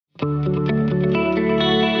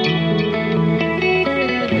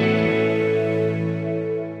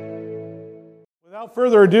Without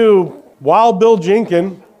further ado, Wild Bill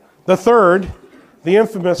Jenkins, the third, the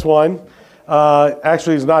infamous one,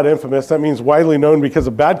 actually he's not infamous, that means widely known because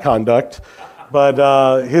of bad conduct,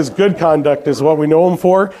 but his good conduct is what we know him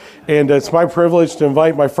for, and it's my privilege to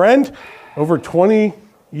invite my friend. Over 20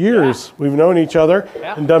 years we've known each other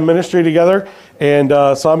and done ministry together, and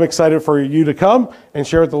so I'm excited for you to come and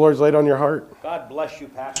share what the Lord's laid on your heart. God bless you,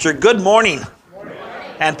 Pastor. Good morning.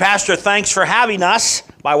 And Pastor, thanks for having us.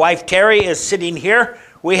 My wife Terry is sitting here.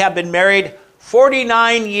 We have been married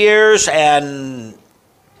 49 years and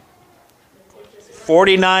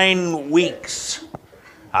 49 weeks.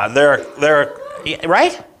 They're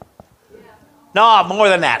right? No, more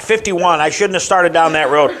than that. 51. I shouldn't have started down that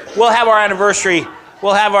road. We'll have our anniversary.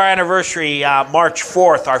 We'll have our anniversary March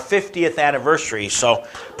 4th, our 50th anniversary. So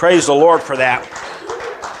praise the Lord for that.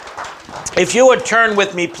 If you would turn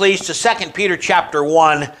with me, please, to 2 Peter chapter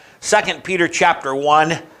 1. 2 Peter chapter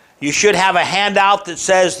 1. You should have a handout that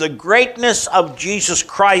says the greatness of Jesus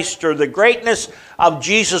Christ, or the greatness of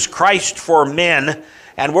Jesus Christ for men.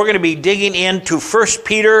 And we're going to be digging into 1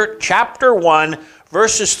 Peter chapter 1,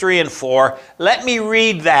 verses 3 and 4. Let me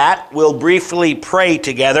read that. We'll briefly pray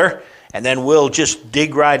together, and then we'll just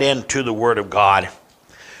dig right into the Word of God.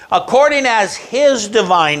 According as His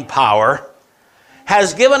divine power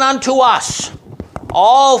has given unto us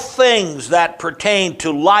all things that pertain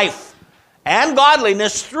to life and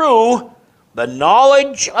godliness through the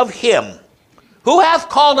knowledge of Him who hath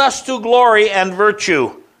called us to glory and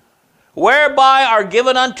virtue, whereby are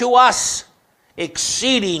given unto us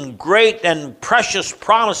exceeding great and precious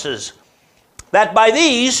promises, that by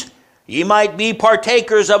these ye might be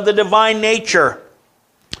partakers of the divine nature,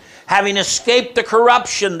 having escaped the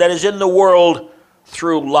corruption that is in the world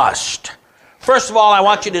through lust. First of all, I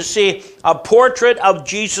want you to see a portrait of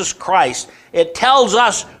Jesus Christ. It tells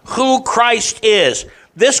us who Christ is.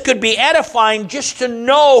 This could be edifying just to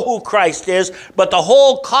know who Christ is, but the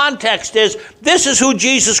whole context is, this is who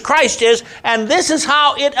Jesus Christ is, and this is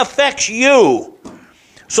how it affects you.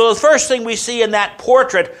 So the first thing we see in that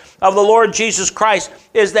portrait of the Lord Jesus Christ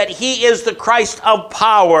is that He is the Christ of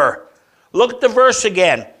power. Look at the verse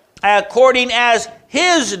again. According as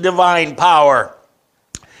His divine power.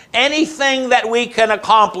 Anything that we can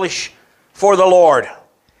accomplish for the Lord,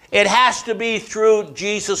 it has to be through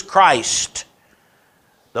Jesus Christ.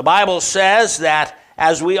 The Bible says that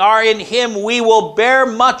as we are in Him, we will bear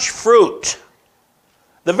much fruit.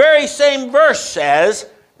 The very same verse says,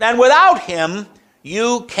 and without Him,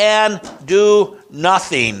 you can do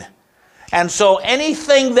nothing. And so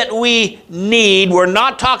anything that we need, we're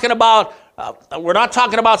not talking about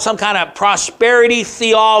some kind of prosperity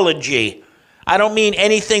theology. I don't mean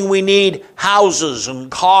anything we need, houses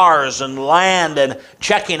and cars and land and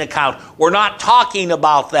checking account. We're not talking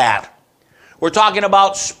about that. We're talking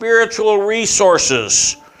about spiritual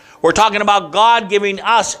resources. We're talking about God giving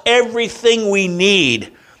us everything we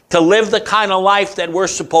need to live the kind of life that we're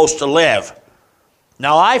supposed to live.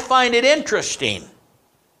 Now, I find it interesting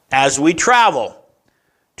as we travel.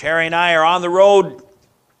 Terry and I are on the road.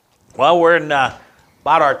 Well, we're in about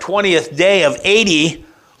our 20th day of 80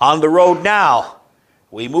 on the road now.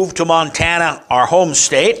 We moved to Montana, our home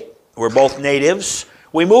state. We're both natives.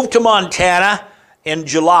 We moved to Montana in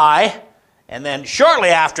July, and then shortly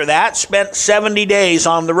after that, spent 70 days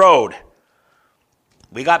on the road.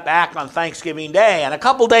 We got back on Thanksgiving Day, and a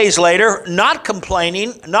couple days later, not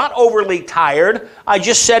complaining, not overly tired, I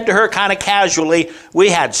just said to her kind of casually, we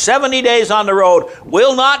had 70 days on the road.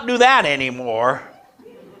 We'll not do that anymore.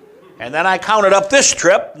 And then I counted up this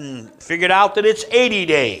trip and figured out that it's 80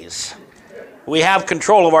 days. We have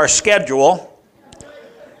control of our schedule.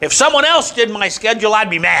 If someone else did my schedule, I'd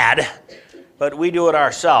be mad, but we do it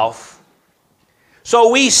ourselves. So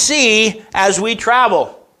we see as we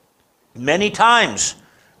travel, many times,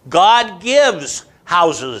 God gives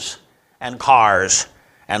houses and cars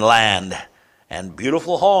and land and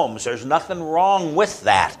beautiful homes. There's nothing wrong with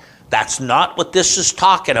that. That's not what this is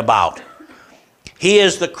talking about. He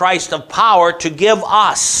is the Christ of power to give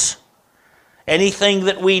us anything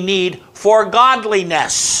that we need for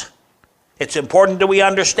godliness. It's important that we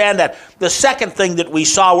understand that. The second thing that we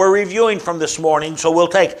saw, we're reviewing from this morning, so we'll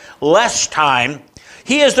take less time.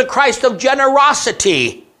 He is the Christ of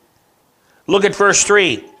generosity. Look at verse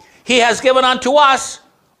 3. He has given unto us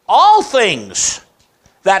all things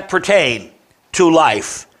that pertain to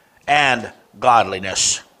life and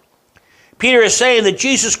godliness. Peter is saying that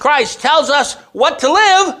Jesus Christ tells us what to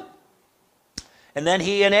live, and then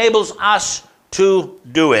He enables us to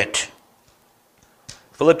do it.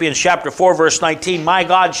 Philippians chapter 4, verse 19, my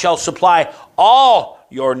God shall supply all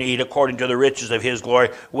your need according to the riches of his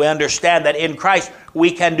glory. We understand that in Christ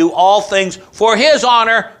we can do all things for his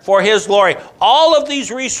honor, for his glory. All of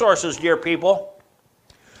these resources, dear people,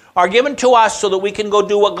 are given to us so that we can go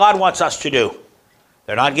do what God wants us to do.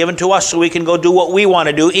 They're not given to us so we can go do what we want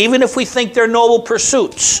to do, even if we think they're noble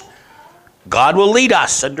pursuits. God will lead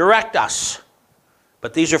us and direct us.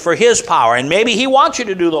 But these are for his power, and maybe he wants you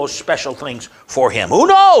to do those special things for him. Who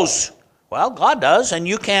knows? Well, God does, and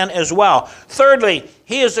you can as well. Thirdly,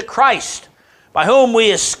 he is the Christ, by whom we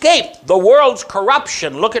escape the world's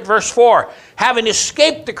corruption. Look at verse 4. Having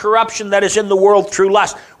escaped the corruption that is in the world through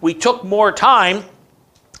lust. We took more time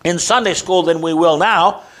in Sunday school than we will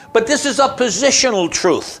now, but this is a positional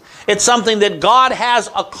truth. It's something that God has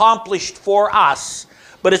accomplished for us,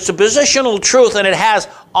 but it's a positional truth, and it has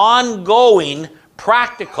ongoing,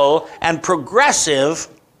 practical, and progressive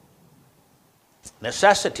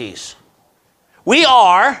necessities. We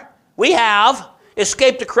have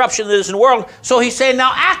escaped the corruption that is in the world. So he's saying,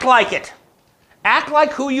 now act like it. Act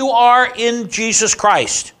like who you are in Jesus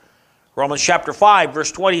Christ. Romans chapter 5,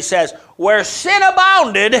 verse 20 says, where sin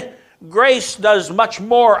abounded, grace does much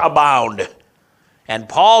more abound. And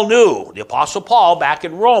Paul knew, the Apostle Paul back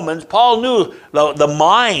in Romans, Paul knew the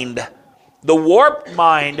mind, the warped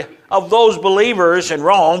mind of those believers in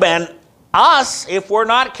Rome, and us, if we're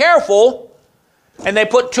not careful. And they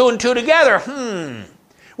put two and two together.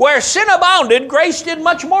 Where sin abounded, grace did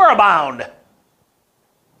much more abound.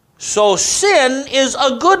 So sin is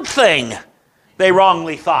a good thing, they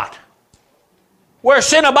wrongly thought. Where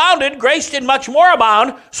sin abounded, grace did much more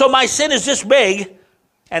abound. So my sin is this big,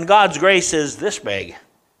 and God's grace is this big.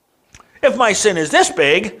 If my sin is this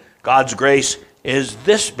big, God's grace is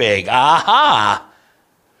this big. Aha!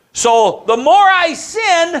 So the more I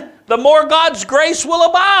sin, the more God's grace will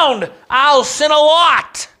abound. I'll sin a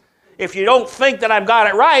lot. If you don't think that I've got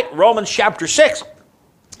it right, Romans chapter 6,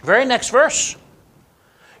 very next verse,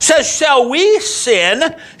 says, shall we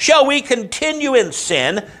sin? Shall we continue in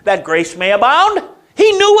sin that grace may abound?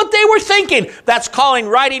 He knew what they were thinking. That's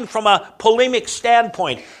writing from a polemic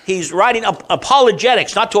standpoint. He's writing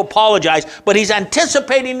apologetics, not to apologize, but he's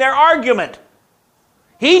anticipating their argument.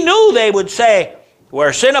 He knew they would say,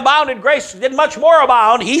 where sin abounded, grace did much more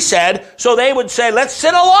abound, he said. So they would say, let's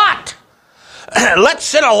sin a lot. Let's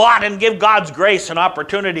sin a lot and give God's grace an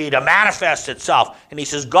opportunity to manifest itself. And he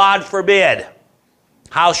says, God forbid.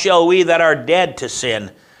 How shall we that are dead to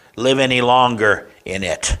sin live any longer in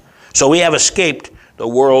it? So we have escaped the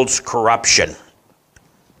world's corruption.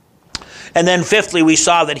 And then fifthly, we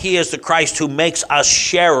saw that he is the Christ who makes us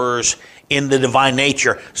sharers in the divine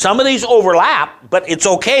nature. Some of these overlap, but it's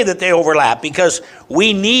okay that they overlap because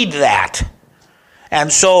we need that. And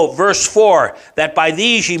so, verse 4, that by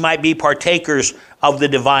these ye might be partakers of the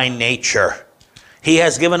divine nature. He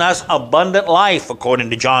has given us abundant life, according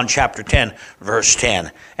to John chapter 10, verse 10.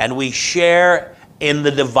 And we share in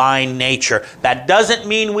the divine nature. That doesn't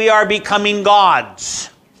mean we are becoming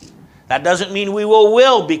gods. That doesn't mean we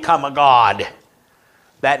will become a god.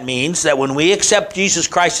 That means that when we accept Jesus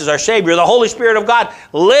Christ as our Savior, the Holy Spirit of God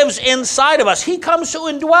lives inside of us. He comes to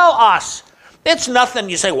indwell us. It's nothing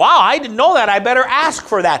you say, wow, I didn't know that. I better ask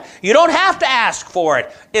for that. You don't have to ask for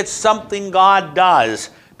it. It's something God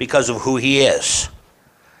does because of who he is.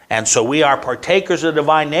 And so we are partakers of the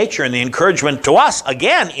divine nature. And the encouragement to us,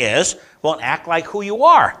 again, is, well, act like who you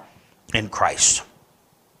are in Christ.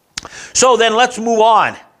 So then let's move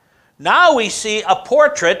on. Now we see a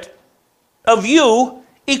portrait of you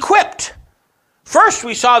equipped. First,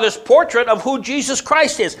 we saw this portrait of who Jesus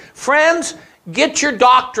Christ is. Friends, get your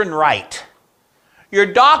doctrine right. Your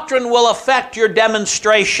doctrine will affect your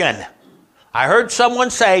demonstration. I heard someone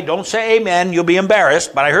say, don't say amen, you'll be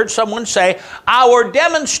embarrassed, but I heard someone say, our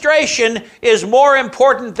demonstration is more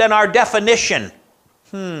important than our definition.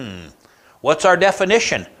 What's our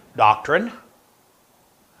definition? Doctrine.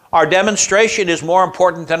 Our demonstration is more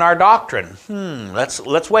important than our doctrine.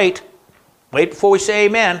 Let's wait. Wait before we say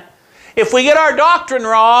amen. If we get our doctrine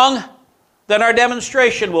wrong, then our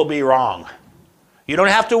demonstration will be wrong. You don't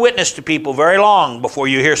have to witness to people very long before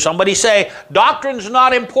you hear somebody say, doctrine's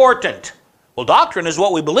not important. Well, doctrine is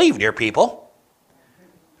what we believe, dear people.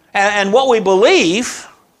 And what we believe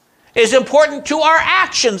is important to our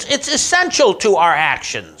actions. It's essential to our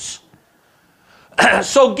actions.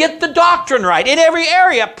 So get the doctrine right in every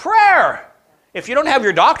area. Prayer. If you don't have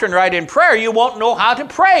your doctrine right in prayer, you won't know how to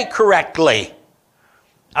pray correctly.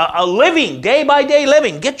 A living, day-by-day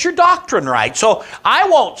living. Get your doctrine right. So I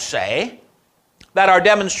won't say that our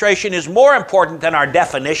demonstration is more important than our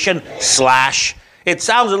definition / It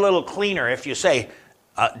sounds a little cleaner if you say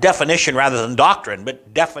definition rather than doctrine,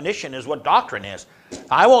 but definition is what doctrine is.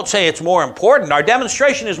 I won't say it's more important. Our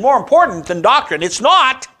demonstration is more important than doctrine. It's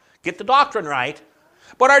not. Get the doctrine right.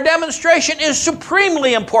 But our demonstration is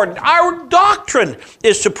supremely important. Our doctrine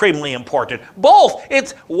is supremely important. Both.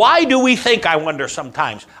 It's why do we think, I wonder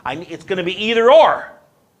sometimes, it's going to be either or.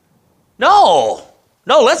 No.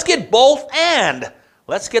 No, let's get both and.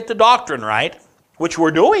 Let's get the doctrine right, which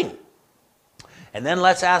we're doing. And then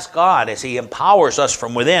let's ask God as He empowers us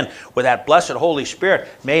from within with that blessed Holy Spirit,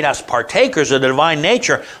 made us partakers of the divine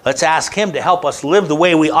nature. Let's ask Him to help us live the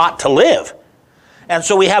way we ought to live. And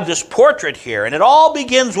so we have this portrait here, and it all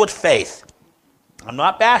begins with faith. I'm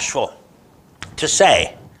not bashful to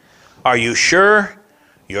say, are you sure,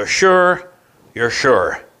 you're sure, you're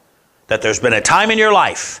sure that there's been a time in your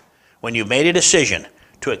life when you made a decision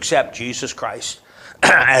to accept Jesus Christ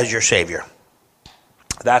as your Savior?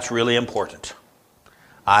 That's really important.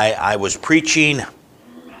 I was preaching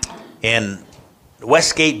in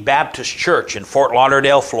Westgate Baptist Church in Fort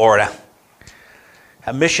Lauderdale, Florida,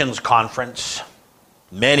 a missions conference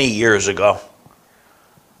many years ago.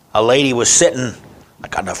 A lady was sitting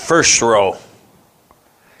like on the first row.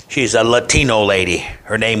 She's a Latino lady.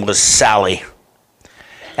 Her name was Sally.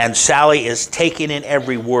 And Sally is taking in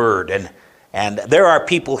every word. And there are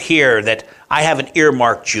people here that I haven't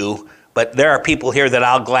earmarked you, but there are people here that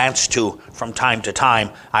I'll glance to from time to time.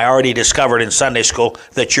 I already discovered in Sunday school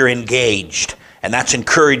that you're engaged, and that's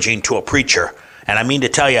encouraging to a preacher. And I mean to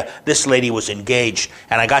tell you, this lady was engaged.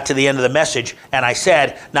 And I got to the end of the message, and I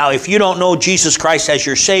said, now if you don't know Jesus Christ as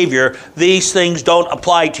your Savior, these things don't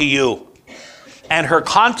apply to you. And her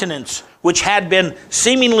countenance, which had been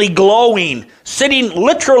seemingly glowing,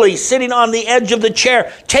 literally sitting on the edge of the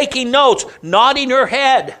chair, taking notes, nodding her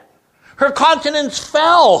head, her countenance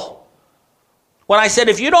fell. When I said,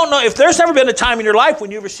 if you don't know, if there's ever been a time in your life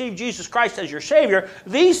when you received Jesus Christ as your Savior,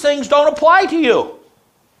 these things don't apply to you.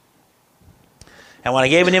 And when I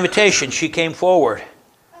gave an invitation, she came forward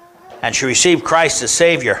and she received Christ as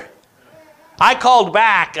Savior. I called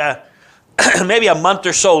back maybe a month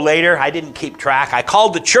or so later. I didn't keep track. I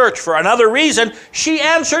called the church for another reason. She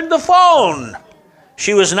answered the phone.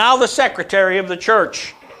 She was now the secretary of the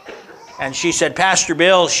church. And she said, Pastor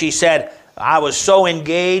Bill, she said, I was so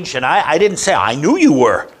engaged, and I didn't say, I knew you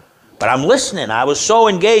were, but I'm listening. I was so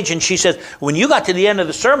engaged, and she says, when you got to the end of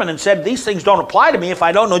the sermon and said, these things don't apply to me if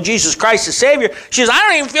I don't know Jesus Christ as Savior, she says, I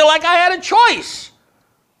don't even feel like I had a choice.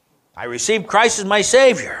 I received Christ as my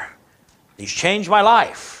Savior. He's changed my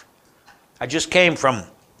life. I just came from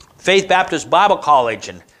Faith Baptist Bible College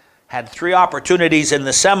and had 3 opportunities in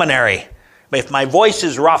the seminary. If my voice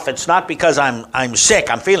is rough, it's not because I'm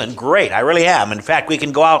sick. I'm feeling great. I really am. In fact, we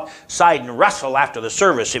can go outside and wrestle after the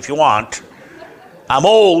service if you want. I'm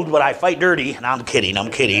old, but I fight dirty. And I'm kidding.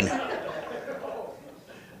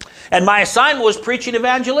 And my assignment was preaching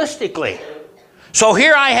evangelistically. So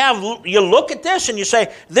here I have, you look at this and you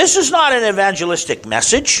say, this is not an evangelistic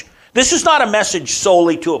message. This is not a message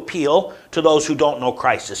solely to appeal to those who don't know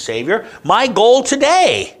Christ as Savior. My goal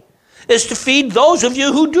today is to feed those of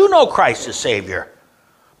you who do know Christ as Savior.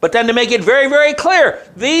 But then to make it very, very clear,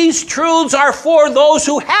 these truths are for those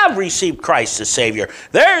who have received Christ as Savior.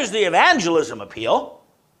 There's the evangelism appeal,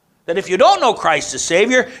 that if you don't know Christ as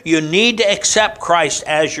Savior, you need to accept Christ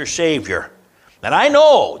as your Savior. And I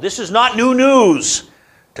know this is not new news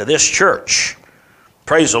to this church.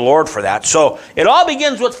 Praise the Lord for that. So it all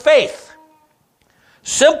begins with faith.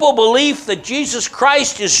 Simple belief that Jesus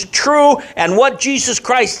Christ is true and what Jesus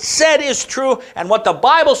Christ said is true and what the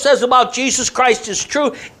Bible says about Jesus Christ is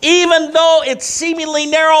true, even though it's seemingly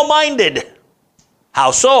narrow-minded. How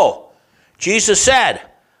so? Jesus said,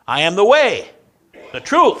 I am the way, the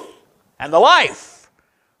truth, and the life.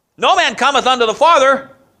 No man cometh unto the Father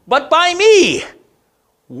but by me.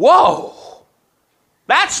 Whoa!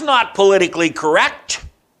 That's not politically correct,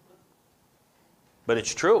 but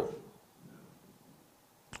it's true.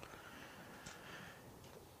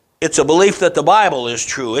 It's a belief that the Bible is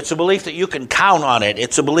true. It's a belief that you can count on it.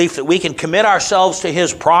 It's a belief that we can commit ourselves to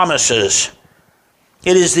His promises.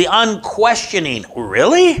 It is the unquestioning.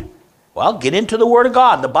 Really? Well, get into the Word of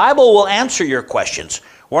God. The Bible will answer your questions.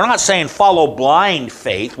 We're not saying follow blind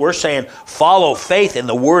faith. We're saying follow faith in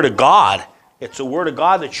the Word of God. It's the Word of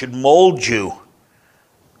God that should mold you.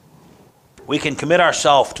 We can commit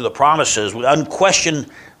ourselves to the promises with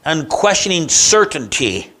unquestioning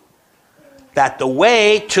certainty that the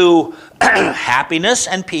way to happiness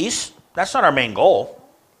and peace, that's not our main goal.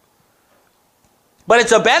 But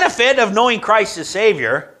it's a benefit of knowing Christ as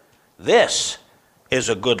Savior. This is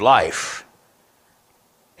a good life.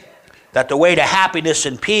 That the way to happiness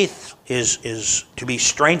and peace is to be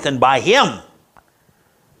strengthened by Him.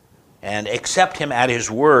 and accept him at his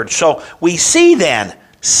word. So we see then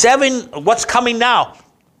what's coming now?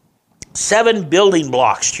 7 building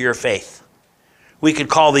blocks to your faith. We could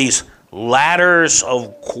call these ladders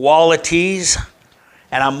of qualities.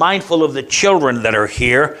 And I'm mindful of the children that are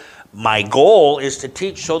here. My goal is to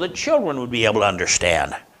teach so that children would be able to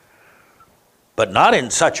understand. But not in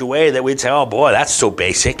such a way that we'd say, oh boy, that's so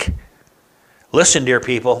basic. Listen, dear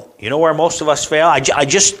people, you know where most of us fail? I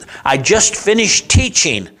just finished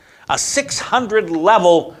teaching a 600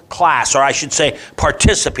 level class, or I should say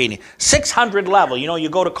participating. 600 level. You know, you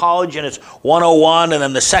go to college and it's 101, and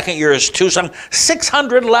then the second year is 200.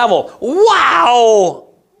 600 level. Wow!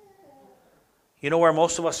 You know where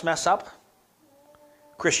most of us mess up?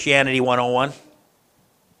 Christianity 101.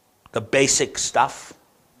 The basic stuff.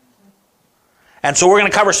 And so we're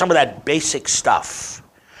going to cover some of that basic stuff.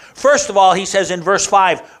 First of all, he says in verse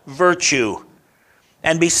 5, virtue.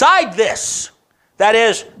 And beside this, that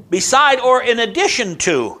is, beside or in addition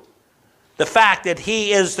to the fact that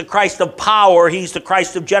he is the Christ of power, he's the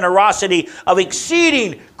Christ of generosity, of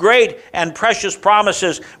exceeding great and precious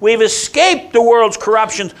promises. We've escaped the world's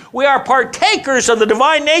corruptions. We are partakers of the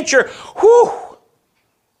divine nature. Whew!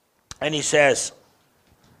 And he says,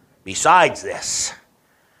 besides this,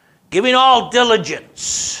 giving all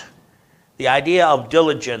diligence. The idea of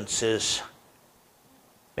diligence is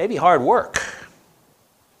maybe hard work.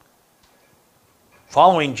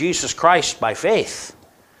 Following Jesus Christ by faith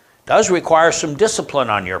does require some discipline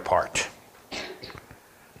on your part.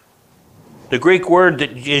 The Greek word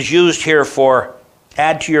that is used here for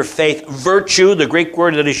add to your faith, virtue, the Greek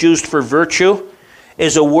word that is used for virtue,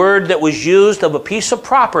 is a word that was used of a piece of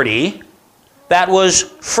property that was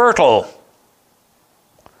fertile.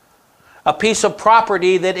 A piece of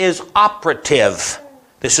property that is operative.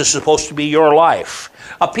 This is supposed to be your life.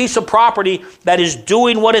 A piece of property that is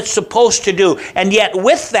doing what it's supposed to do. And yet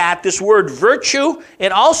with that, this word virtue,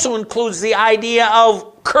 it also includes the idea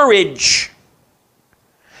of courage.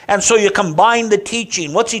 And so you combine the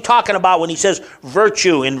teaching. What's he talking about when he says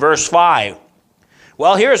virtue in verse 5?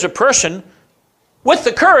 Well, here's a person with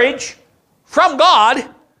the courage from God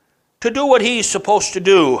to do what he's supposed to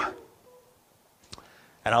do.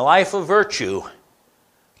 And a life of virtue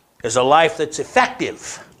is a life that's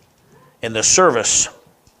effective in the service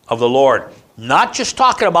of the Lord. Not just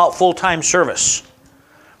talking about full-time service.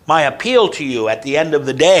 My appeal to you at the end of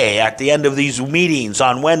the day, at the end of these meetings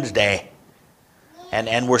on Wednesday,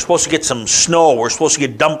 and we're supposed to get some snow, we're supposed to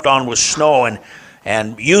get dumped on with snow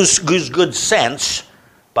and use good sense,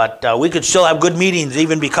 but we could still have good meetings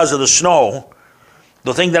even because of the snow.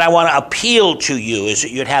 The thing that I want to appeal to you is that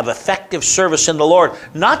you'd have effective service in the Lord,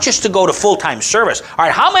 not just to go to full-time service. All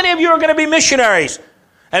right, how many of you are going to be missionaries?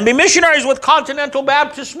 And be missionaries with Continental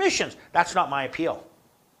Baptist Missions? That's not my appeal.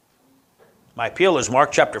 My appeal is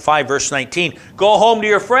Mark chapter 5, verse 19. Go home to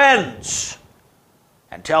your friends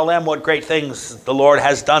and tell them what great things the Lord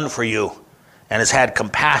has done for you and has had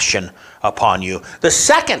compassion upon you. The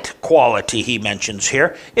second quality he mentions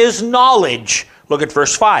here is knowledge. Look at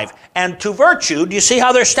verse 5. And to virtue, do you see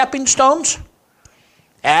how they're stepping stones?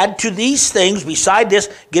 Add to these things, beside this,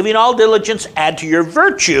 giving all diligence, add to your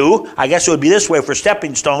virtue. I guess it would be this way for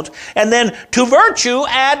stepping stones. And then to virtue,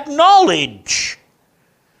 add knowledge.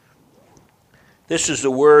 This is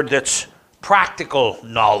the word that's practical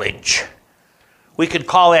knowledge. We could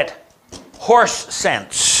call it horse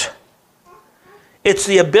sense. It's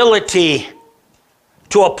the ability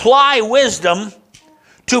to apply wisdom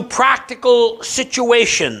to practical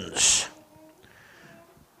situations.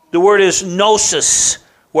 The word is gnosis,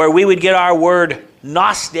 where we would get our word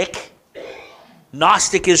Gnostic.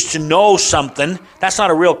 Gnostic is to know something. That's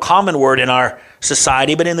not a real common word in our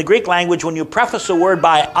society, but in the Greek language, when you preface a word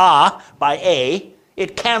by a,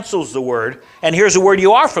 it cancels the word. And here's a word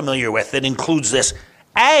you are familiar with that includes this,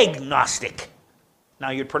 agnostic.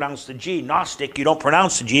 Now you'd pronounce the G, Gnostic, you don't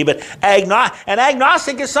pronounce the G, but an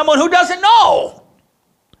agnostic is someone who doesn't know.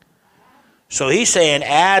 So he's saying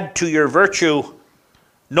add to your virtue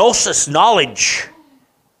gnosis, knowledge,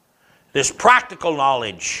 this practical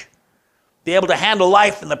knowledge, be able to handle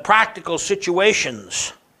life in the practical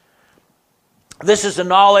situations. This is the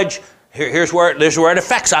knowledge, here's where it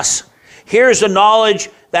affects us. Here's the knowledge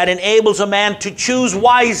that enables a man to choose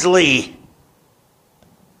wisely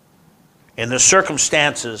in the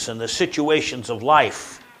circumstances and the situations of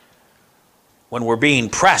life when we're being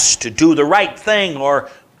pressed to do the right thing or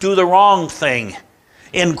do the wrong thing.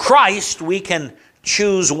 In Christ, we can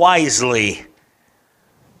choose wisely.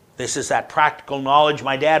 This is that practical knowledge.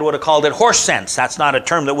 My dad would have called it horse sense. That's not a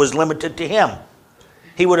term that was limited to him.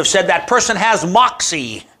 He would have said that person has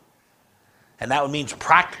moxie. And that means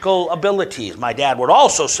practical abilities. My dad would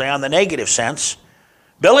also say on the negative sense,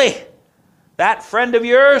 Billy, that friend of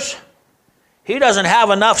yours, he doesn't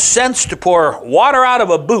have enough sense to pour water out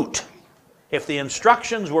of a boot if the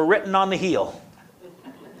instructions were written on the heel.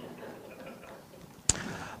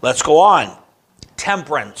 Let's go on.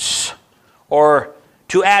 Temperance, or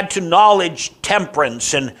to add to knowledge,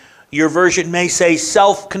 temperance, and your version may say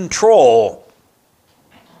self-control.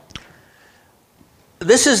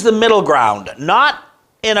 This is the middle ground, not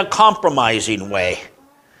in a compromising way,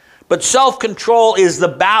 but self-control is the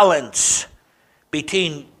balance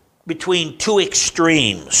between two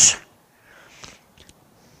extremes.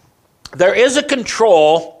 There is a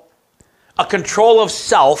control of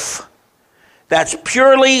self that's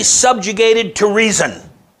purely subjugated to reason.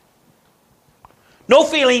 No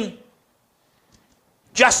feeling,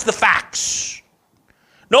 just the facts.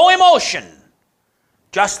 No emotion,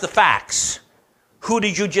 just the facts. Who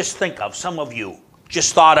did you just think of? Some of you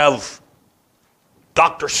just thought of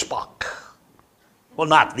Dr. Spock. Well,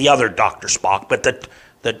 not the other Dr. Spock, but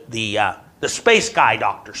the space guy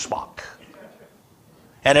Dr. Spock.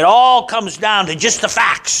 And it all comes down to just the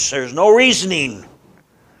facts. There's no reasoning.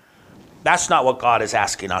 That's not what God is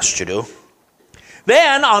asking us to do.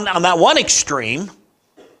 Then, on that one extreme,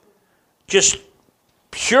 just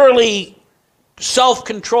purely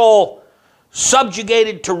self-control,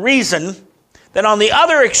 subjugated to reason. Then on the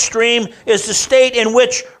other extreme is the state in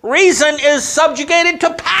which reason is subjugated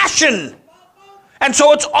to passion. And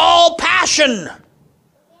so it's all passion.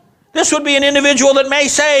 This would be an individual that may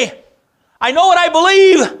say, I know what I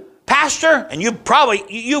believe, Pastor, and you've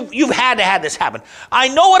had to have this happen. I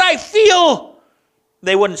know what I feel.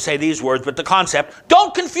 They wouldn't say these words, but the concept.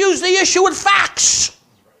 Don't confuse the issue with facts.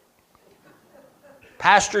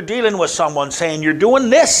 Pastor dealing with someone saying, you're doing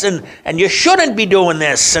this and you shouldn't be doing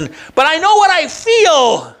this. But I know what I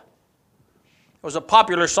feel. There was a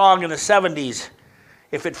popular song in the 70s.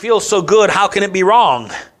 If it feels so good, how can it be wrong?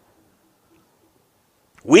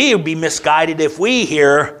 We would be misguided if we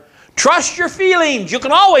hear, trust your feelings. You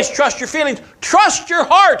can always trust your feelings. Trust your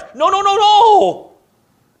heart. No, no, no, no.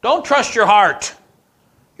 Don't trust your heart.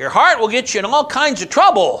 Your heart will get you in all kinds of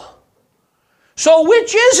trouble. So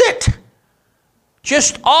which is it?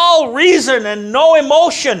 Just all reason and no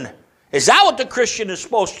emotion. Is that what the Christian is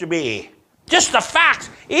supposed to be? Just the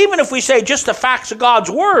facts. Even if we say just the facts of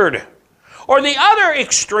God's Word. Or the other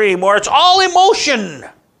extreme where it's all emotion.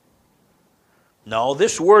 No,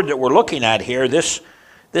 this word that we're looking at here, this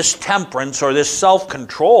temperance or this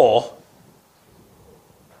self-control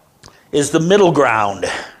is the middle ground.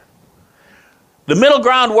 The middle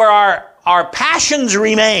ground where our passions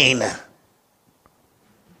remain,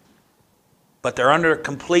 but they're under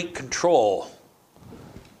complete control.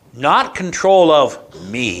 Not control of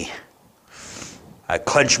me. I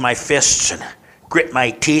clench my fists and grit my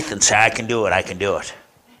teeth and say, I can do it, I can do it.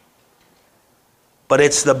 But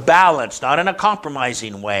it's the balance, not in a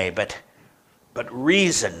compromising way, but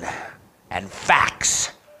reason and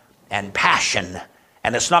facts and passion.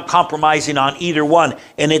 And it's not compromising on either one,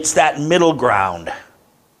 and it's that middle ground.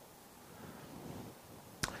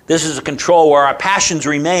 This is a control where our passions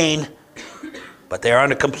remain, but they are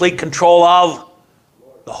under complete control of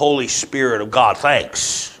the Holy Spirit of God.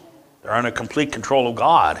 Thanks. They're under complete control of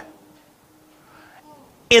God.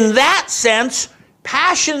 In that sense,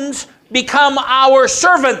 passions become our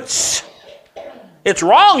servants. It's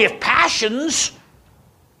wrong if passions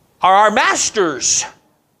are our masters.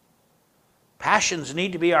 Passions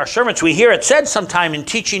need to be our servants. We hear it said sometime in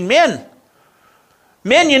teaching men.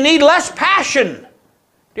 Men, you need less passion.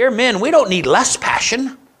 Dear men, we don't need less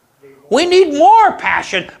passion. We need more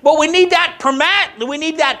passion, but we need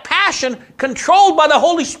that passion controlled by the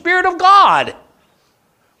Holy Spirit of God.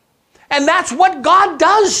 And that's what God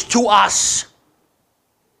does to us,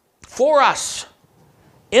 for us,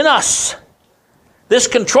 in us. This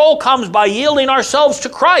control comes by yielding ourselves to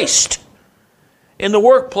Christ in the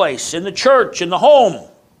workplace, in the church, in the home.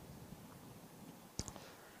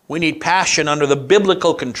 We need passion under the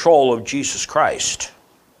biblical control of Jesus Christ.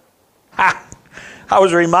 I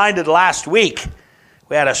was reminded last week,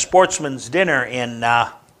 we had a sportsman's dinner in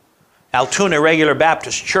Altoona Regular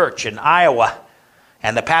Baptist Church in Iowa,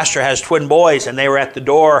 and the pastor has twin boys, and they were at the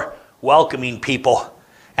door welcoming people.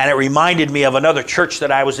 And it reminded me of another church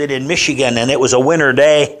that I was in Michigan, and it was a winter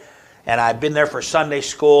day, and I've been there for Sunday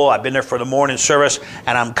school, I've been there for the morning service,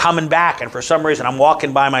 and I'm coming back, and for some reason I'm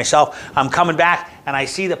walking by myself, I'm coming back, and I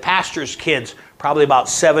see the pastor's kids, probably about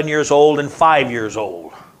 7 years old and 5 years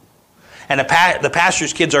old. And the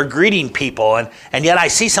pastor's kids are greeting people, and yet I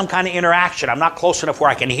see some kind of interaction. I'm not close enough where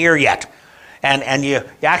I can hear yet. And you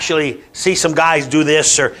actually see some guys do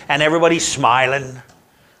this, and everybody's smiling.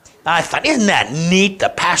 I thought, isn't that neat? The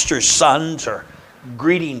pastor's sons are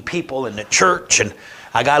greeting people in the church. And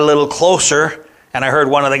I got a little closer, and I heard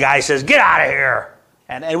one of the guys says, "Get out of here."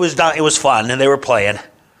 And it was fun, and they were playing.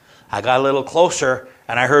 I got a little closer,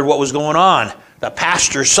 and I heard what was going on. The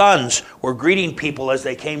pastor's sons were greeting people as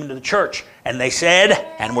they came into the church. And they said,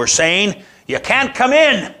 and were saying, "You can't come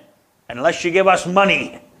in unless you give us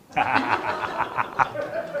money."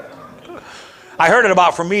 I heard it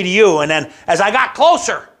about from me to you, and then as I got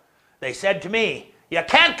closer, they said to me, "You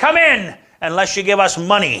can't come in unless you give us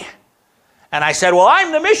money." And I said, "Well,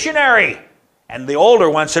 I'm the missionary." And the older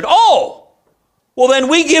one said, "Oh, well then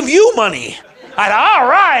we give you money." I thought, all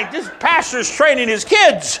right, this pastor's training his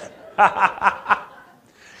kids.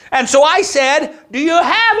 And so I said, "Do you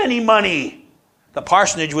have any money?" The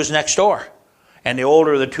parsonage was next door. And the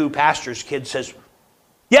older of the two pastors' kids says,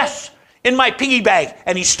 "Yes, in my piggy bank."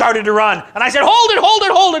 And he started to run. And I said, "Hold it, hold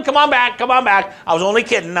it, hold it. Come on back, come on back." I was only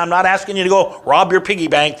kidding. I'm not asking you to go rob your piggy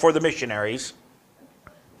bank for the missionaries.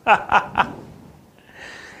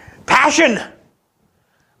 Passion.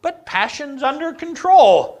 But passion's under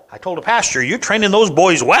control. I told the pastor, "You're training those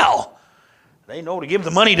boys well. They know to give the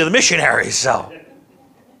money to the missionaries." So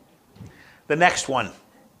the next one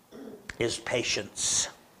is patience.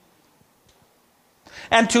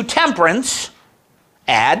 And to temperance,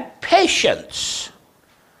 add patience.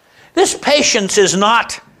 This patience is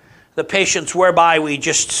not the patience whereby we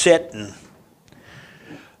just sit and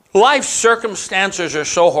life's circumstances are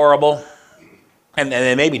so horrible, and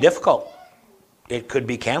they may be difficult. It could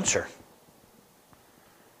be cancer.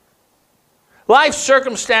 Life's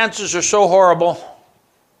circumstances are so horrible,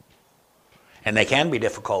 and they can be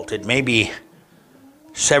difficult. It may be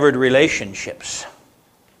severed relationships.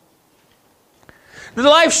 The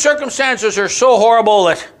life circumstances are so horrible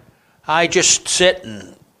that I just sit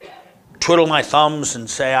and twiddle my thumbs and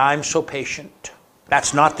say, "I'm so patient."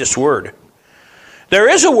 That's not this word. There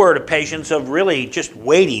is a word of patience, of really just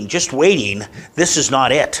waiting, just waiting. This is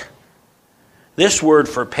not it. This word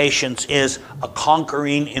for patience is a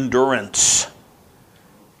conquering endurance.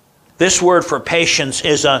 This word for patience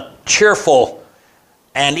is a cheerful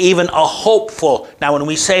and even a hopeful. Now, when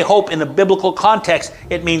we say hope in a biblical context,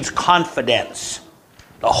 it means confidence.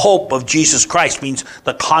 The hope of Jesus Christ means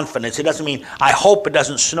the confidence. It doesn't mean, "I hope it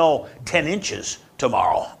doesn't snow 10 inches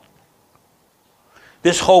tomorrow."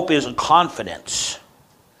 This hope is a confidence.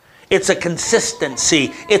 It's a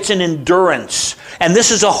consistency. It's an endurance. And this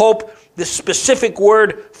is a hope. This specific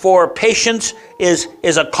word for patience is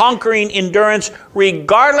a conquering endurance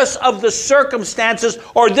regardless of the circumstances,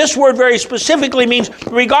 or this word very specifically means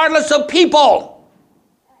regardless of people.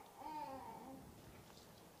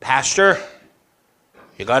 "Pastor,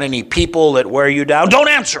 you got any people that wear you down?" Don't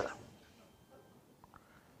answer.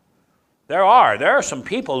 There are some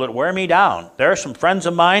people that wear me down. There are some friends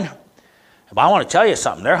of mine. But I want to tell you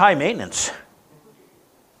something. They're high maintenance.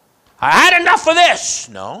 "I had enough of this."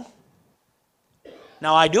 No.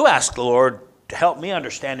 Now, I do ask the Lord to help me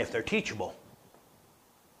understand if they're teachable.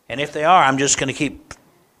 And if they are, I'm just going to keep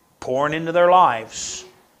pouring into their lives.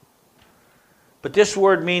 But this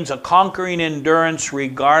word means a conquering endurance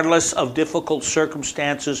regardless of difficult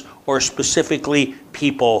circumstances or specifically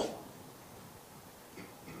people.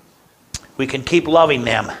 We can keep loving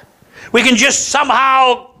them. We can just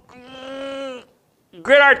somehow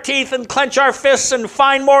grit our teeth and clench our fists and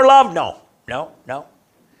find more love. No.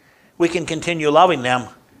 We can continue loving them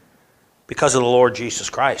because of the Lord Jesus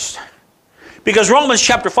Christ. Because Romans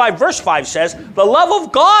chapter 5 verse 5 says, "The love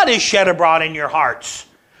of God is shed abroad in your hearts."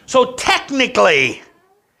 So technically,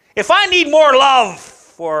 if I need more love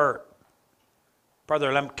for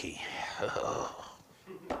Brother Lemke,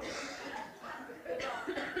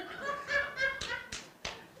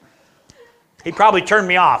 he'd probably turn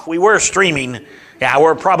me off. We were streaming. Yeah,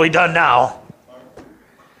 we're probably done now.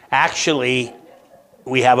 Actually,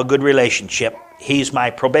 we have a good relationship. He's my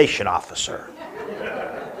probation officer.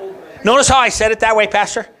 Notice how I said it that way,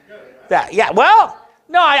 Pastor? Yeah, well,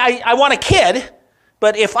 no, I want a kid,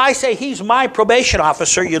 but if I say he's my probation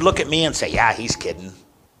officer, you'd look at me and say, "Yeah, he's kidding."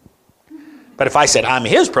 But if I said I'm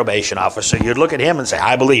his probation officer, you'd look at him and say,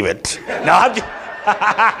 "I believe it." No, I'm just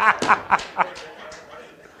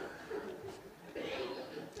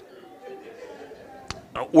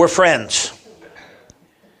we're friends.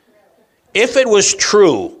 If it was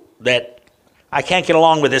true that I can't get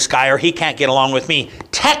along with this guy or he can't get along with me,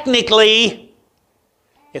 technically,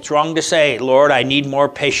 it's wrong to say, "Lord, I need more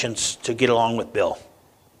patience to get along with Bill.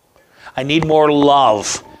 I need more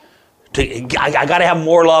love I got to have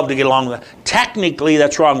more love to get along with it. Technically,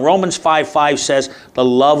 that's wrong. Romans 5:5 says the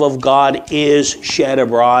love of God is shed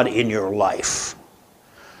abroad in your life.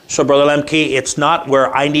 So, Brother Lemke, it's not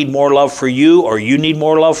where I need more love for you or you need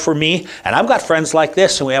more love for me. And I've got friends like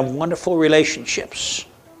this, and we have wonderful relationships.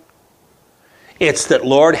 It's that,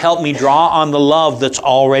 Lord, help me draw on the love that's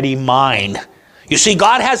already mine. You see,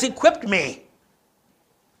 God has equipped me.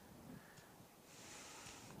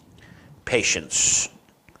 Patience.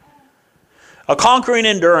 A conquering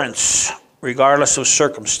endurance, regardless of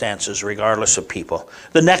circumstances, regardless of people.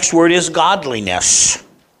 The next word is godliness.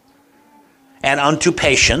 And unto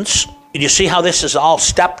patience. You see how this is all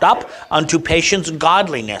stepped up? Unto patience,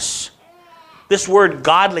 godliness. This word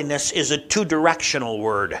godliness is a two-directional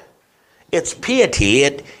word. It's piety.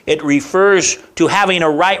 It refers to having a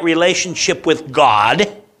right relationship with God.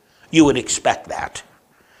 You would expect that.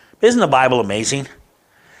 Isn't the Bible amazing?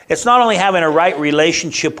 It's not only having a right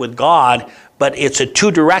relationship with God, but it's a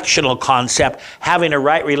two-directional concept, having a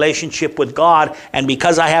right relationship with God, and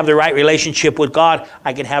because I have the right relationship with God,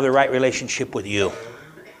 I can have the right relationship with you.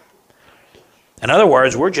 In other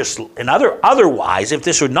words, otherwise, if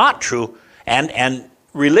this were not true, and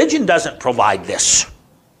religion doesn't provide this,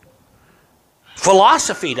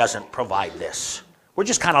 philosophy doesn't provide this, we're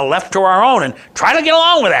just kind of left to our own and try to get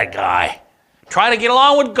along with that guy. Try to get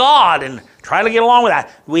along with God and try to get along with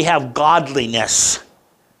that. We have godliness.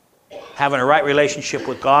 Having a right relationship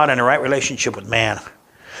with God and a right relationship with man.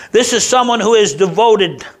 This is someone who is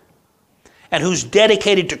devoted and who's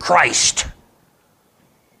dedicated to Christ.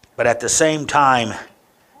 But at the same time,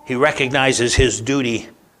 he recognizes his duty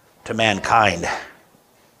to mankind.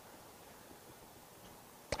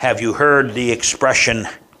 Have you heard the expression,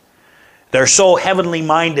 they're so heavenly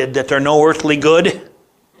minded that they're no earthly good?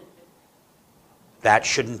 That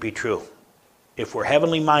shouldn't be true. If we're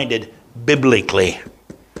heavenly minded biblically,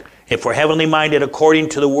 if we're heavenly minded according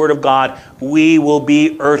to the Word of God, we will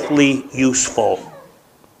be earthly useful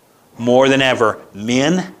more than ever.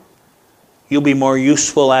 Men, you'll be more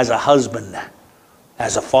useful as a husband,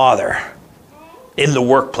 as a father, in the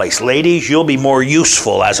workplace. Ladies, you'll be more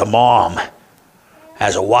useful as a mom,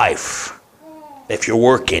 as a wife. If you're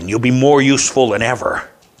working, you'll be more useful than ever.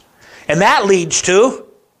 And that leads to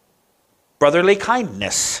brotherly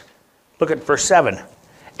kindness. Look at verse 7.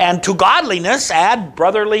 And to godliness add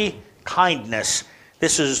brotherly kindness.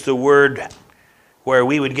 This is the word where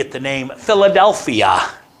we would get the name Philadelphia,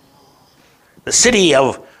 the city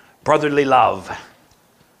of brotherly love,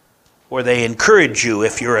 where they encourage you,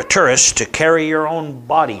 if you're a tourist, to carry your own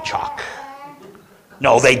body chalk.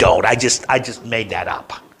 No, they don't. I just made that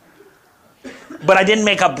up. But I didn't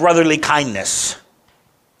make up brotherly kindness.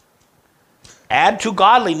 Add to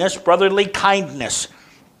godliness brotherly kindness.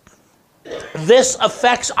 This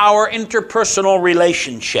affects our interpersonal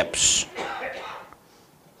relationships.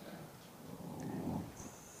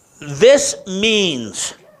 This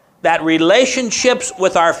means that relationships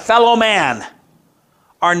with our fellow man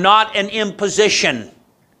are not an imposition.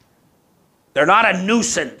 They're not a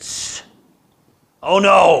nuisance. Oh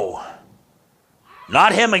no,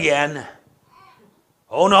 not him again.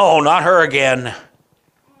 Oh no, not her again.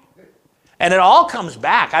 And it all comes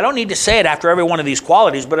back. I don't need to say it after every one of these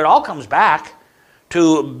qualities, but it all comes back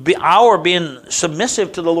to our being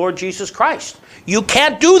submissive to the Lord Jesus Christ. You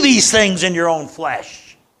can't do these things in your own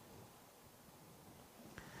flesh.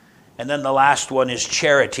 And then the last one is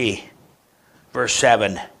charity. Verse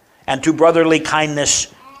 7. And to brotherly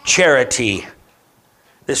kindness, charity.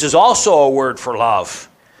 This is also a word for love.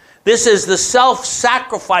 This is the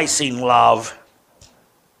self-sacrificing love.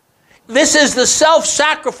 This is the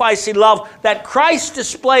self-sacrificing love that Christ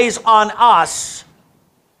displays on us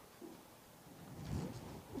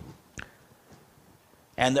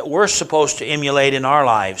and that we're supposed to emulate in our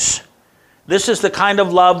lives. This is the kind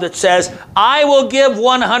of love that says, I will give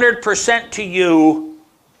 100% to you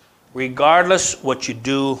regardless what you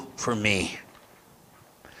do for me.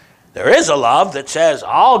 There is a love that says,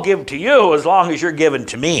 I'll give to you as long as you're giving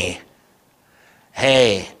to me.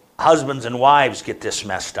 Hey, husbands and wives get this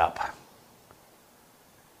messed up.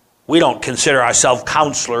 We don't consider ourselves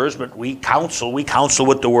counselors, but we counsel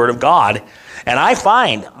with the Word of God. And I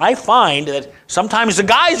find that sometimes the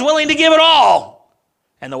guy is willing to give it all,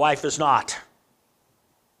 and the wife is not.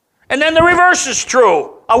 And then the reverse is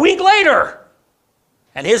true. A week later,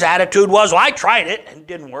 and his attitude was, well, I tried it, and it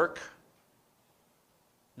didn't work.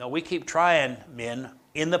 No, we keep trying, men,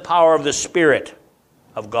 in the power of the Spirit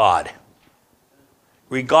of God,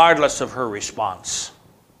 regardless of her response.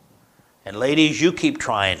 And ladies, you keep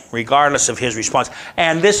trying, regardless of his response.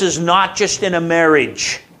 And this is not just in a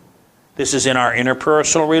marriage. This is in our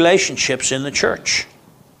interpersonal relationships in the church.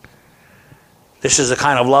 This is the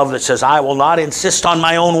kind of love that says, I will not insist on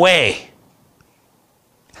my own way.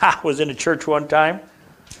 I was in a church one time.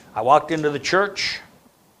 I walked into the church.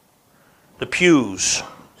 The pews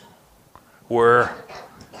were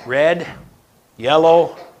red,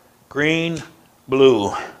 yellow, green, blue.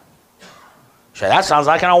 So that sounds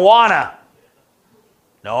like an Awana.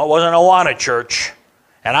 No, it wasn't an Awana church.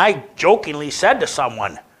 And I jokingly said to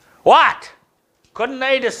someone, what? Couldn't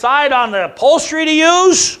they decide on the upholstery to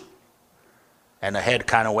use? And the head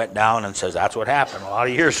kind of went down and says, that's what happened a lot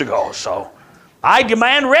of years ago. So I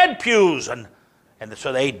demand red pews. And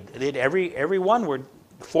so they did every one were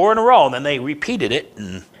 4 in a row, and then they repeated it.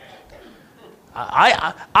 And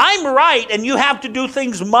I'm right, and you have to do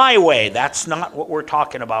things my way. That's not what we're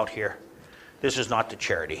talking about here. This is not the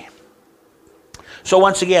charity. So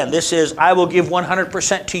once again, this is, I will give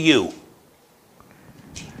 100% to you,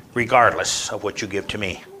 regardless of what you give to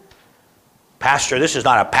me. Pastor, this is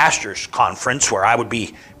not a pastor's conference where I would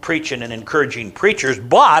be preaching and encouraging preachers,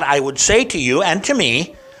 but I would say to you and to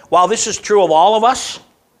me, while this is true of all of us,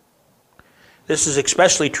 this is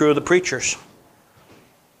especially true of the preachers.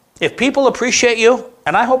 If people appreciate you,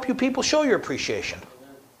 and I hope you people show your appreciation.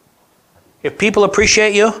 If people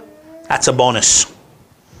appreciate you, that's a bonus.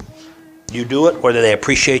 You do it whether they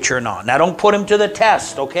appreciate you or not. Now don't put them to the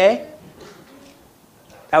test, okay?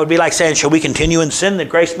 That would be like saying, shall we continue in sin that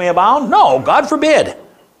grace may abound? No, God forbid.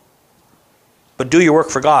 But do your work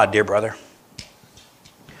for God, dear brother.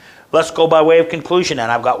 Let's go by way of conclusion, and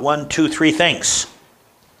I've got 1, 2, 3 things.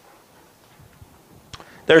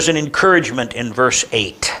 There's an encouragement in verse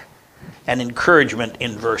 8. An encouragement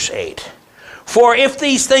in verse 8. For if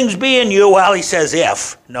these things be in you, well, he says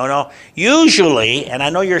if. No. Usually, and I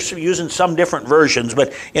know you're using some different versions,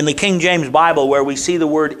 but in the King James Bible where we see the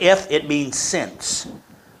word if, it means since.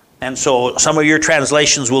 And so some of your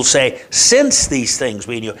translations will say, since these things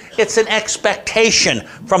be in you. It's an expectation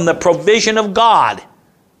from the provision of God.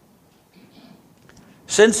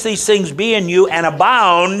 Since these things be in you and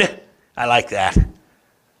abound, I like that.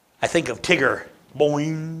 I think of Tigger.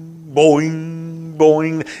 Boing, boing,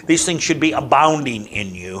 boing. These things should be abounding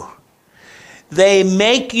in you. They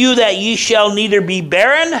make you that ye shall neither be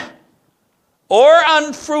barren or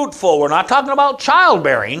unfruitful. We're not talking about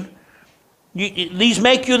childbearing. These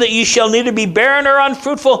make you that ye shall neither be barren or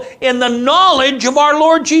unfruitful in the knowledge of our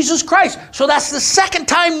Lord Jesus Christ. So that's the second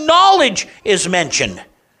time knowledge is mentioned.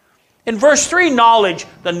 In verse 3, knowledge,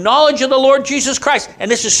 the knowledge of the Lord Jesus Christ. And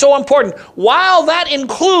this is so important. While that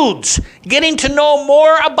includes getting to know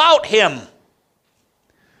more about Him,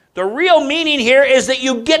 the real meaning here is that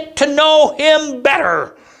you get to know Him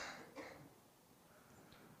better.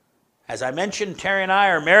 As I mentioned, Terry and I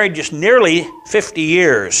are married just nearly 50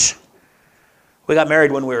 years. We got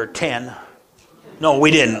married when we were 10. No, we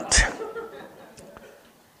didn't.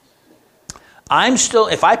 I'm still,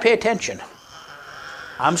 if I pay attention,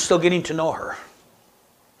 I'm still getting to know her.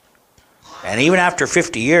 And even after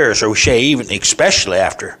 50 years, or we say even especially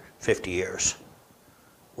after 50 years,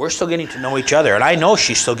 we're still getting to know each other. And I know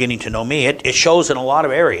she's still getting to know me. It shows in a lot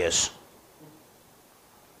of areas.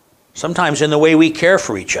 Sometimes in the way we care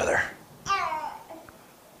for each other.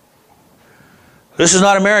 This is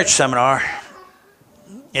not a marriage seminar.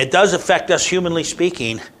 It does affect us humanly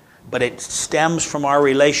speaking, but it stems from our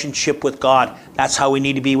relationship with God. That's how we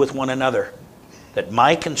need to be with one another. That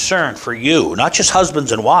my concern for you, not just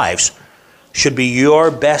husbands and wives, should be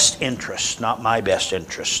your best interest, not my best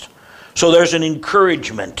interest. So there's an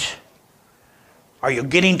encouragement. Are you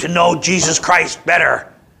getting to know Jesus Christ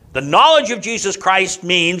better? The knowledge of Jesus Christ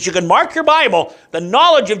means, you can mark your Bible, the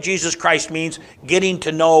knowledge of Jesus Christ means getting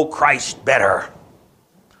to know Christ better.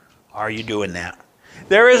 Are you doing that?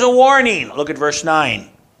 There is a warning. Look at verse 9.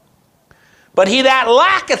 But he that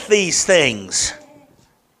lacketh these things,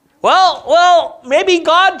 well, maybe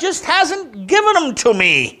God just hasn't given them to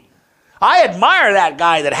me. I admire that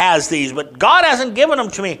guy that has these, but God hasn't given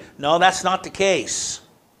them to me. No, that's not the case.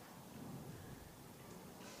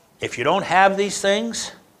 If you don't have these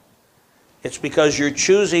things, it's because you're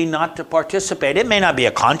choosing not to participate. It may not be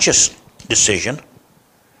a conscious decision,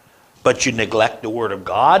 but you neglect the Word of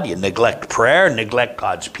God, you neglect prayer, neglect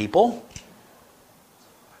God's people.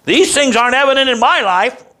 These things aren't evident in my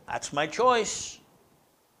life. That's my choice.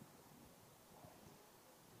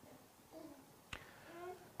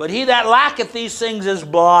 But he that lacketh these things is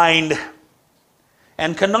blind,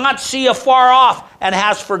 and cannot see afar off, and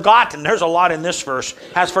has forgotten, there's a lot in this verse,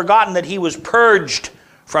 has forgotten that he was purged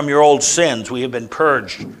from your old sins. We have been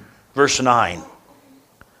purged. Verse 9.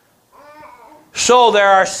 So there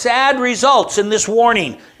are sad results in this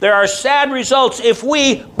warning. There are sad results if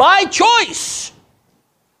we, by choice,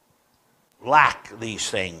 lack these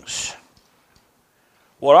things.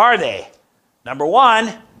 What are they? Number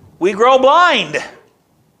one, we grow blind.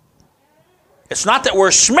 It's not that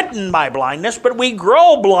we're smitten by blindness, but we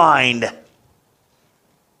grow blind.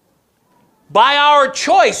 By our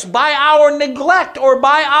choice, by our neglect, or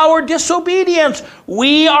by our disobedience,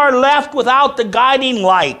 we are left without the guiding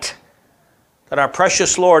light that our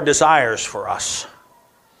precious Lord desires for us.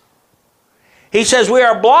 He says we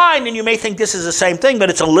are blind, and you may think this is the same thing, but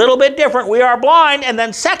it's a little bit different. We are blind, and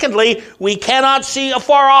then secondly, we cannot see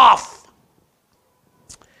afar off.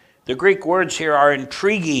 The Greek words here are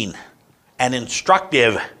intriguing and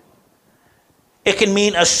instructive. It can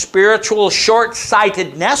mean a spiritual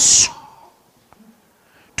short-sightedness,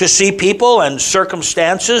 to see people and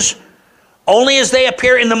circumstances only as they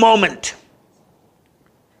appear in the moment.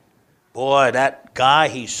 Boy, that guy,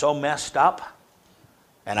 he's so messed up.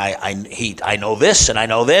 And I know this, and I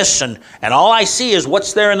know this, and all I see is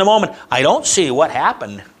what's there in the moment. I don't see what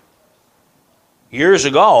happened years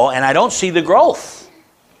ago, and I don't see the growth.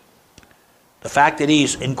 The fact that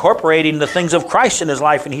he's incorporating the things of Christ in his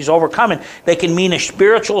life and he's overcoming, they can mean a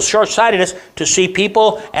spiritual short-sightedness to see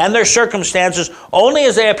people and their circumstances only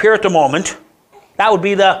as they appear at the moment. That would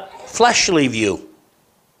be the fleshly view,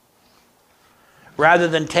 rather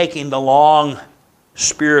than taking the long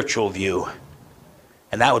spiritual view.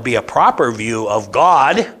 And that would be a proper view of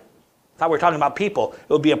God. I thought we were talking about people. It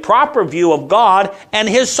would be a proper view of God and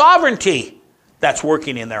his sovereignty that's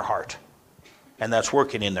working in their heart and that's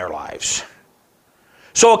working in their lives.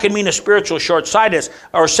 So it can mean a spiritual short-sightedness.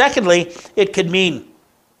 Or secondly, it could mean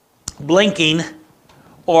blinking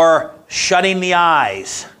or shutting the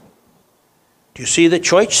eyes. Do you see the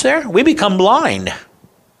choice there? We become blind.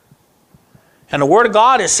 And the Word of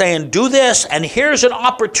God is saying, do this, and here's an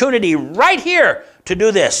opportunity right here to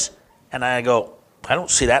do this. And I go, I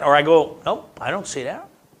don't see that. Or I go, nope, I don't see that.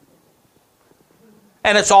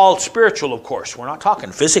 And it's all spiritual, of course. We're not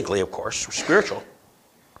talking physically, of course. We're spiritual.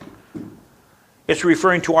 It's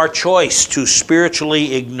referring to our choice to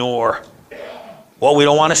spiritually ignore what we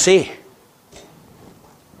don't want to see.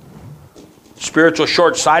 Spiritual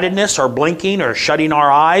short-sightedness, or blinking, or shutting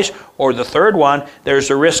our eyes. Or the third one, there's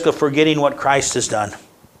a risk of forgetting what Christ has done.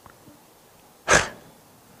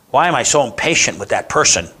 Why am I so impatient with that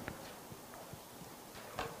person?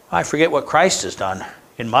 I forget what Christ has done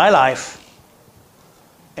in my life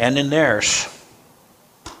and in theirs.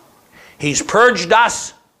 He's purged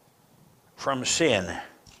us from sin.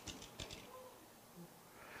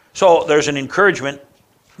 So there's an encouragement,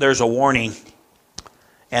 there's a warning,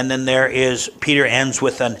 and then Peter ends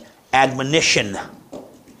with an admonition.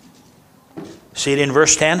 See it in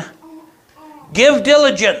verse 10? Give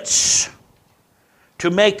diligence to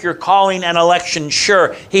make your calling and election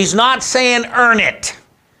sure. He's not saying earn it.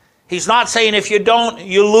 He's not saying if you don't,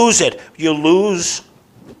 you lose it. You lose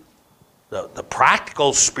the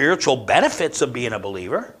practical spiritual benefits of being a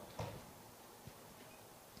believer.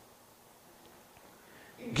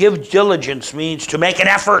 Give diligence means to make an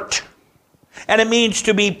effort. And it means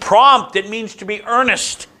to be prompt. It means to be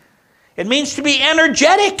earnest. It means to be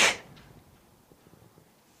energetic.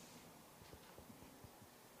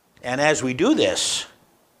 And as we do this,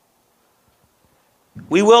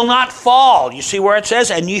 we will not fall. You see where it says,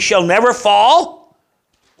 and ye shall never fall?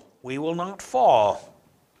 We will not fall.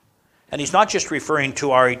 And he's not just referring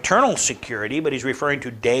to our eternal security, but he's referring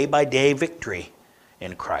to day-by-day victory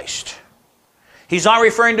in Christ. He's not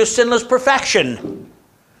referring to sinless perfection,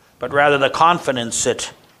 but rather the confidence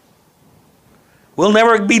that we'll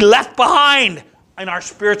never be left behind in our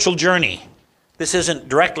spiritual journey. This isn't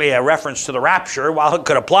directly a reference to the rapture. While it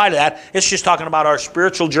could apply to that, it's just talking about our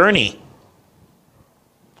spiritual journey.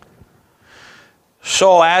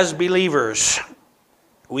 So as believers,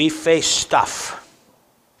 we face stuff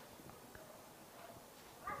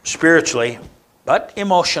spiritually, but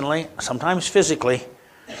emotionally, sometimes physically.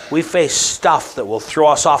 We face stuff that will throw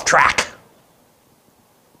us off track.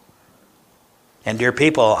 And dear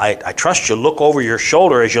people, I trust you look over your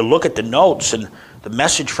shoulder as you look at the notes and the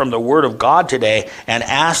message from the Word of God today and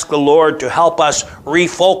ask the Lord to help us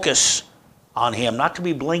refocus on Him. Not to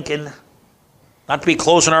be blinking, not to be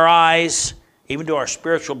closing our eyes, even to our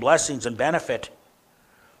spiritual blessings and benefit.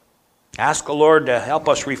 Ask the Lord to help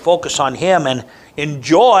us refocus on Him and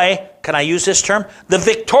enjoy, can I use this term, the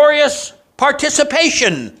victorious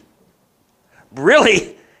participation.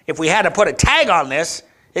 Really, if we had to put a tag on this,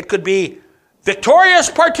 it could be victorious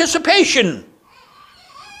participation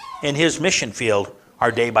in His mission field,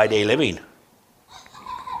 our day-by-day living.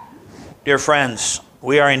 Dear friends,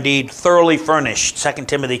 we are indeed thoroughly furnished. 2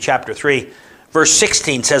 Timothy chapter 3, Verse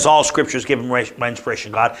 16 says, all Scripture is given by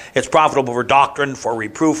inspiration of God. It's profitable for doctrine, for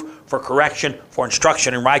reproof, for correction, for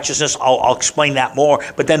instruction in righteousness. I'll explain that more.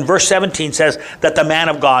 But then verse 17 says that the man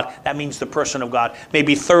of God, that means the person of God, may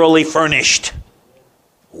be thoroughly furnished.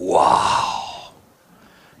 Wow.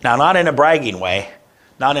 Now, not in a bragging way,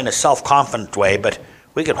 not in a self-confident way, but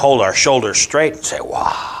we could hold our shoulders straight and say,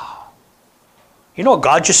 wow. You know what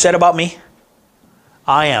God just said about me?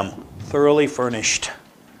 I am thoroughly furnished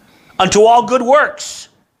unto all good works.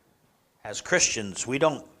 As Christians, we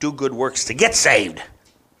don't do good works to get saved,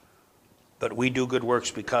 but we do good works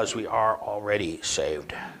because we are already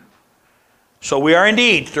saved. So we are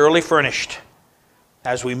indeed thoroughly furnished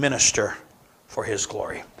as we minister for His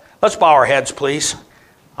glory. Let's bow our heads, please.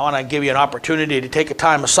 I want to give you an opportunity to take a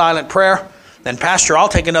time of silent prayer. Then, Pastor, I'll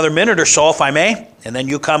take another minute or so, if I may, and then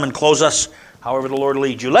you come and close us however the Lord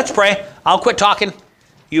leads you. Let's pray. I'll quit talking.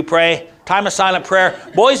 You pray. Time of silent prayer.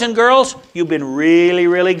 Boys and girls, you've been really,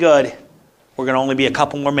 really good. We're going to only be a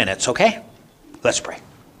couple more minutes, okay? Let's pray.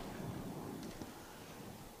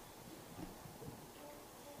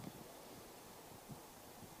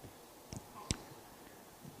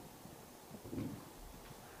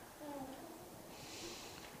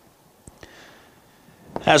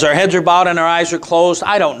 As our heads are bowed and our eyes are closed,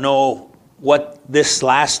 I don't know what this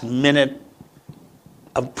last minute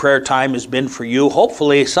of prayer time has been for you.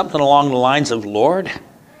 Hopefully something along the lines of, Lord,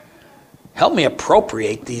 help me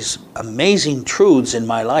appropriate these amazing truths in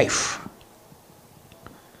my life.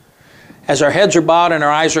 As our heads are bowed and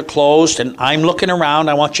our eyes are closed, and I'm looking around,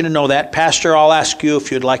 I want you to know that. Pastor, I'll ask you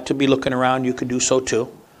if you'd like to be looking around, you could do so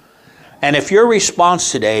too. And if your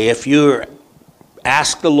response today, if you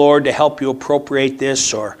ask the Lord to help you appropriate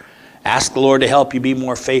this, or ask the Lord to help you be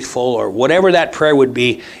more faithful, or whatever that prayer would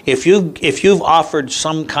be, if you've offered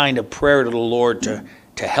some kind of prayer to the Lord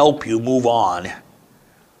to help you move on,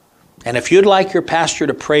 and if you'd like your pastor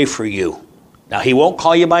to pray for you, now he won't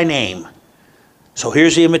call you by name, so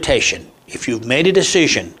here's the invitation. If you've made a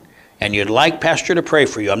decision and you'd like pastor to pray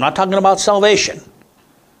for you, I'm not talking about salvation.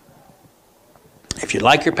 If you'd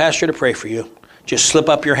like your pastor to pray for you, just slip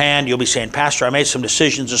up your hand. You'll be saying, Pastor, I made some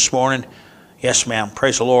decisions this morning. Yes, ma'am.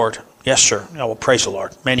 Praise the Lord. Yes, sir. Oh, well, praise the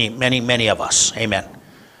Lord. Many, many, many of us. Amen.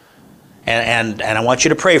 And I want you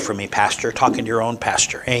to pray for me, Pastor, talking to your own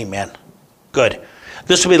pastor. Amen. Good.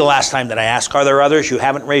 This will be the last time that I ask. Are there others? You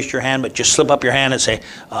haven't raised your hand, but just slip up your hand and say,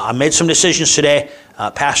 I made some decisions today.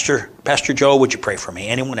 Pastor Joe, would you pray for me?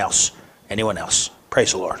 Anyone else? Anyone else?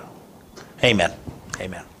 Praise the Lord. Amen.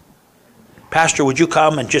 Amen. Pastor, would you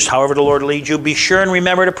come and just however the Lord leads you, be sure and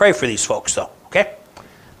remember to pray for these folks, though. Okay?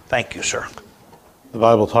 Thank you, sir. The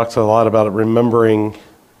Bible talks a lot about remembering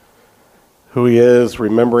who He is,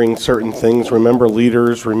 remembering certain things, remember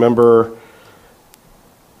leaders, remember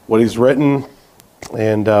what He's written,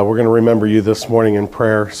 and we're going to remember you this morning in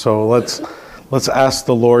prayer. So let's ask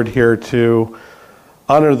the Lord here to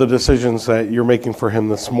honor the decisions that you're making for Him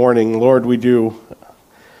this morning. Lord, we do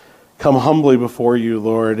come humbly before you,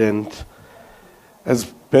 Lord, and has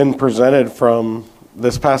been presented from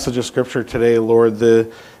this passage of Scripture today, Lord,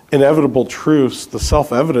 the inevitable truths, the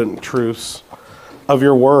self-evident truths of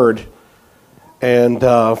your word. And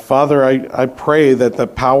Father, I pray that the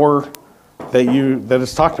power that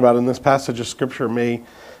is talked about in this passage of Scripture may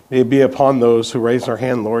be upon those who raise their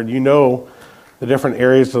hand, Lord. You know the different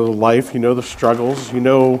areas of life. You know the struggles. You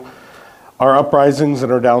know our uprisings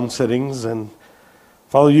and our downsittings. And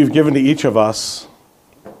Father, you've given to each of us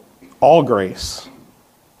all grace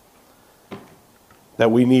that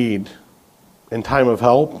we need in time of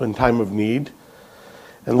help, in time of need.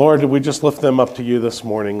 And Lord, we just lift them up to you this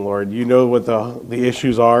morning, Lord. You know what the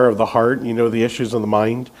issues are of the heart. You know the issues of the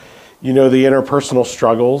mind. You know the interpersonal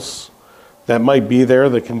struggles that might be there,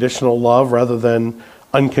 the conditional love rather than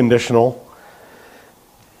unconditional.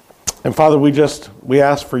 And Father, we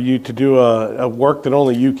ask for you to do a work that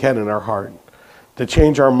only you can in our heart, to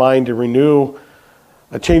change our mind, to renew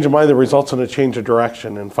a change of mind that results in a change of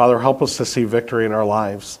direction. And Father, help us to see victory in our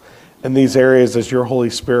lives in these areas as your Holy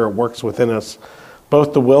Spirit works within us,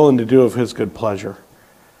 both the will and to do of His good pleasure.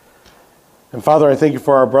 And Father, I thank you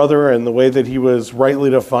for our brother and the way that he was rightly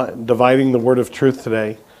dividing the word of truth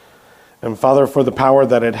today. And Father, for the power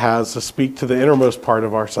that it has to speak to the innermost part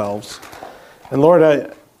of ourselves. And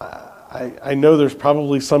Lord, I know there's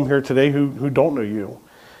probably some here today who don't know you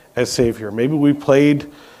as Savior. Maybe we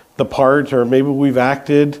played the part, or maybe we've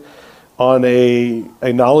acted on a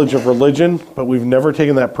knowledge of religion, but we've never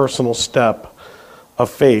taken that personal step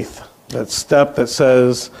of faith, that step that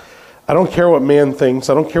says, I don't care what man thinks,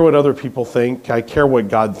 I don't care what other people think, I care what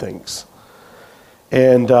God thinks.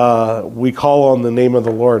 And we call on the name of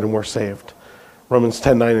the Lord and we're saved. Romans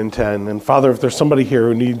 10, 9, and 10. And Father, if there's somebody here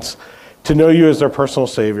who needs to know you as their personal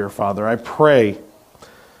Savior, Father, I pray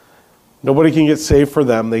nobody can get saved for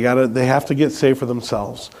them. They have to get saved for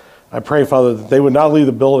themselves. I pray, Father, that they would not leave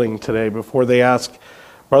the building today before they ask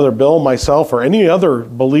Brother Bill, myself, or any other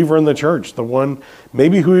believer in the church, the one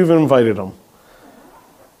maybe who even invited them,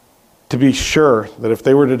 to be sure that if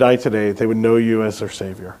they were to die today, they would know you as their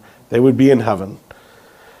Savior. They would be in heaven.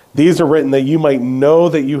 These are written that you might know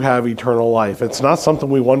that you have eternal life. It's not something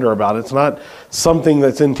we wonder about. It's not something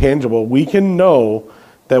that's intangible. We can know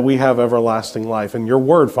that we have everlasting life. And your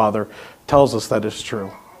word, Father, tells us that is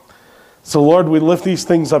true. So, Lord, we lift these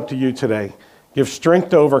things up to you today. Give strength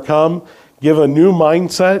to overcome. Give a new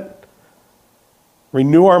mindset.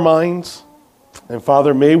 Renew our minds. And,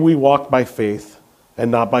 Father, may we walk by faith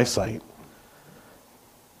and not by sight.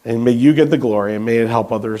 And may you get the glory, and may it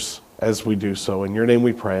help others as we do so. In your name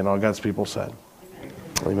we pray, and all God's people said,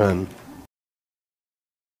 Amen.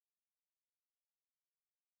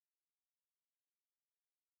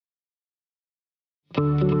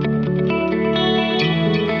 Amen.